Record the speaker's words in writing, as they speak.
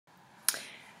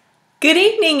Good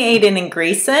evening, Aiden and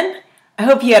Grayson. I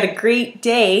hope you had a great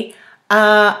day.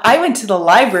 I went to the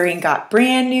library and got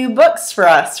brand new books for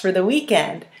us for the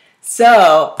weekend.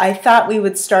 So I thought we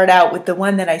would start out with the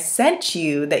one that I sent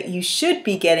you that you should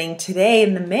be getting today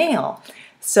in the mail.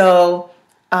 So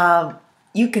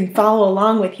you can follow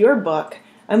along with your book.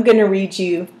 I'm going to read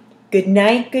you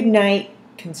Goodnight, Goodnight,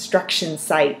 Construction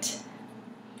Site.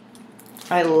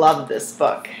 I love this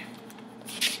book.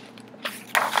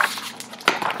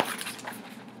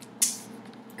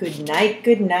 Goodnight,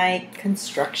 Goodnight,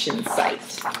 Construction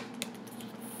Site.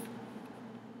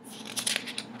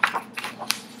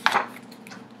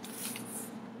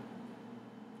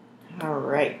 All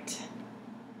right.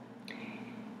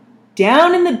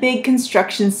 Down in the big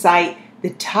construction site, the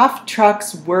tough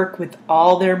trucks work with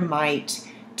all their might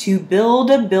to build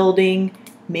a building,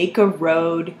 make a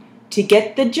road, to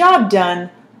get the job done,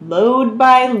 load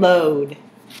by load.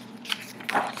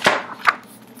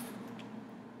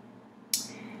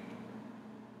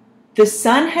 The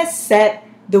sun has set,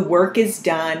 the work is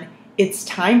done. It's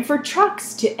time for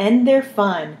trucks to end their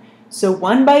fun. So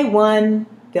one by one,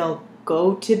 they'll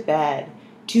go to bed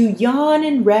to yawn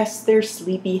and rest their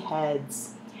sleepy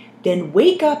heads. Then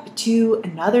wake up to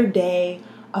another day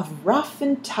of rough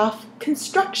and tough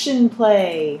construction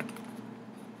play.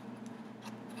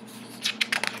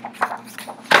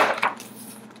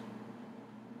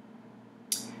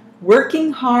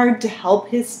 Working hard to help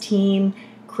his team,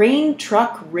 crane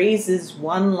truck raises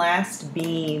one last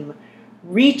beam.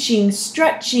 Reaching,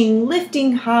 stretching,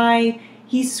 lifting high,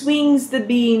 he swings the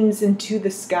beams into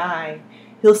the sky.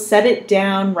 He'll set it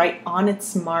down right on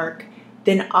its mark,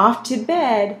 then off to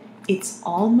bed, it's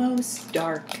almost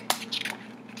dark.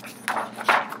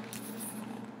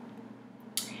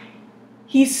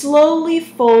 He slowly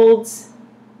folds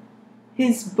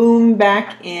his boom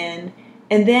back in,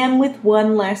 and then with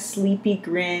one last sleepy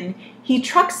grin, he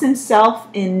tucks himself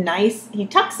in nice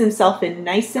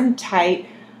and tight,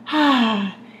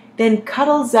 then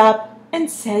cuddles up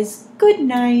and says good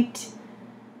night.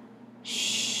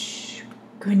 Shh,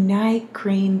 good night,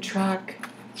 crane truck,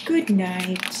 good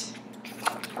night.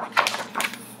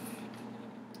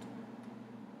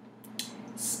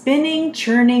 Spinning,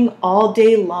 churning all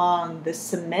day long, the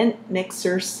cement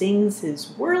mixer sings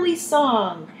his whirly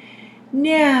song.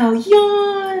 Now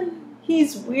yawn!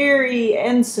 He's weary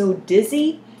and so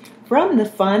dizzy from the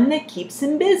fun that keeps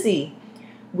him busy.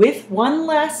 With one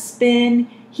last spin,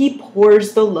 he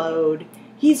pours the load.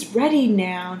 He's ready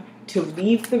now to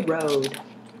leave the road.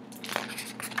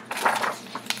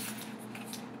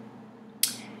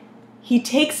 He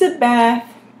takes a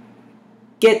bath,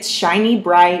 gets shiny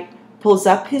bright, pulls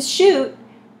up his chute,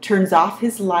 turns off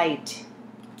his light.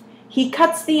 He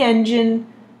cuts the engine,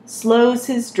 slows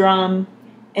his drum,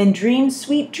 and dreams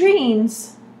sweet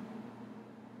dreams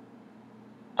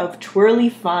of twirly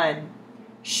fun.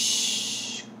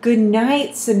 Shh, good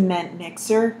night, cement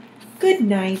mixer, good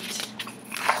night.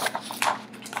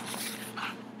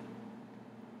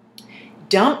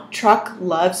 Dump truck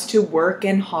loves to work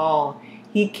and haul.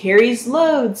 He carries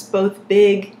loads both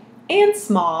big and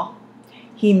small.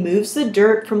 He moves the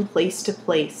dirt from place to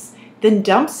place, then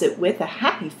dumps it with a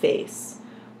happy face.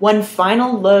 One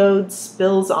final load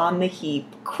spills on the heap.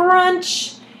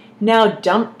 Crunch! Now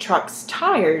dump truck's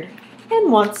tired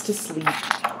and wants to sleep.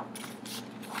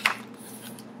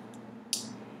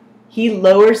 He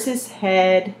lowers his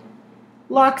head,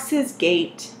 locks his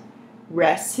gate,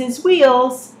 rests his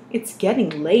wheels. It's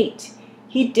getting late.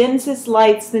 He dims his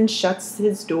lights, then shuts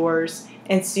his doors,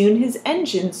 and soon his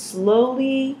engine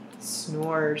slowly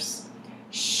snores.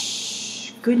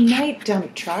 Shh! Good night,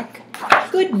 dump truck.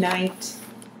 Good night.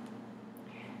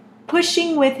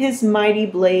 Pushing with his mighty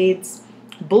blades,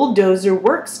 bulldozer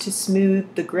works to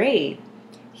smooth the grade.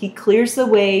 He clears the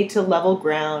way to level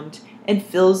ground and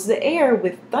fills the air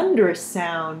with thunderous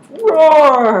sound.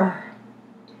 Roar!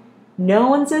 No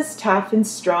one's as tough and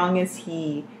strong as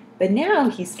he, but now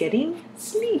he's getting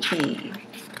sleepy.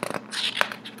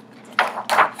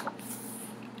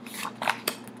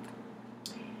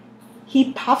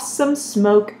 He puffs some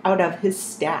smoke out of his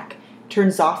stack,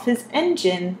 turns off his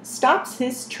engine, stops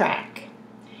his track.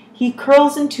 He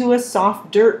curls into a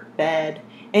soft dirt bed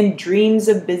and dreams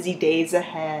of busy days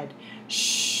ahead.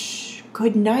 Shh,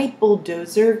 good night,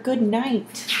 bulldozer, good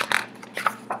night.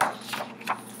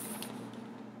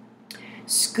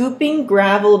 Scooping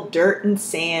gravel, dirt, and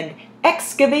sand,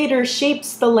 excavator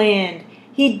shapes the land.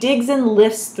 He digs and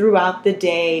lifts throughout the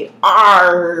day.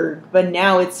 Arrgh! But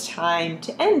now it's time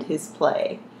to end his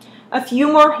play. A few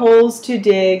more holes to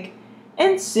dig,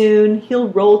 and soon he'll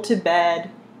roll to bed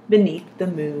beneath the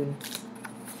moon.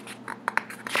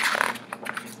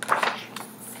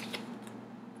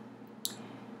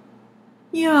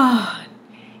 Yawn.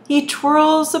 He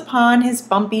twirls upon his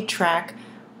bumpy track,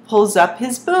 pulls up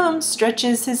his boom,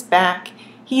 stretches his back.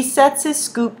 He sets his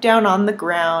scoop down on the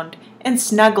ground and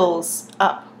snuggles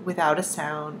up without a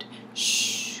sound.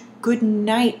 Shh, good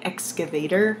night,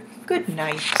 excavator, good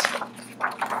night.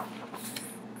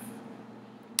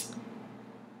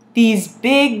 These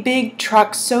big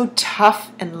trucks, so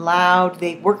tough and loud,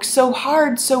 they work so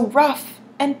hard, so rough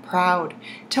and proud.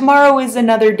 Tomorrow is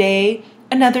another day,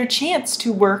 another chance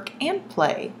to work and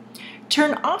play.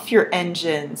 Turn off your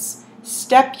engines,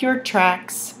 step your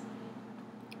tracks,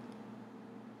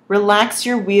 relax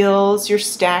your wheels, your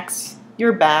stacks,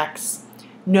 your backs.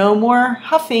 No more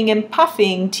huffing and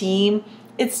puffing, team.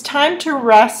 It's time to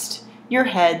rest your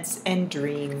heads and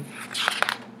dream.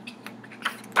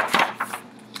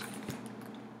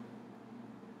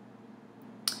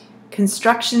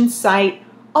 Construction site,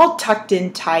 all tucked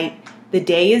in tight. The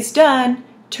day is done,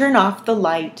 turn off the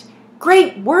light.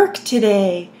 Great work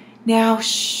today. Now,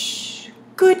 shh,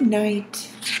 good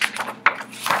night.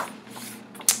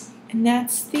 And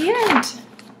that's the end.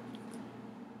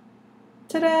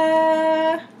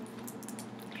 Ta-da!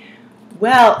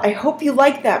 Well, I hope you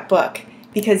like that book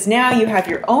because now you have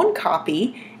your own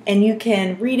copy and you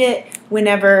can read it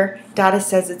whenever Dada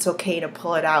says it's okay to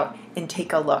pull it out and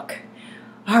take a look.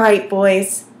 All right,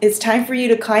 boys, it's time for you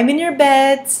to climb in your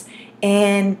beds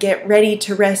and get ready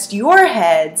to rest your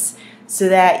heads so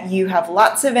that you have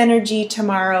lots of energy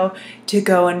tomorrow to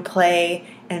go and play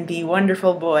and be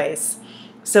wonderful boys.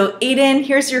 So, Aiden,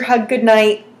 here's your hug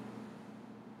goodnight.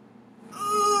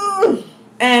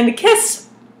 And a kiss.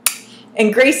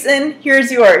 And Grayson,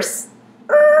 here's yours.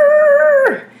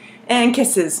 And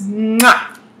kisses.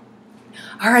 Mwah.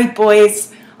 All right,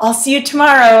 boys, I'll see you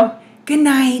tomorrow. Good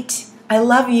night. I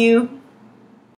love you.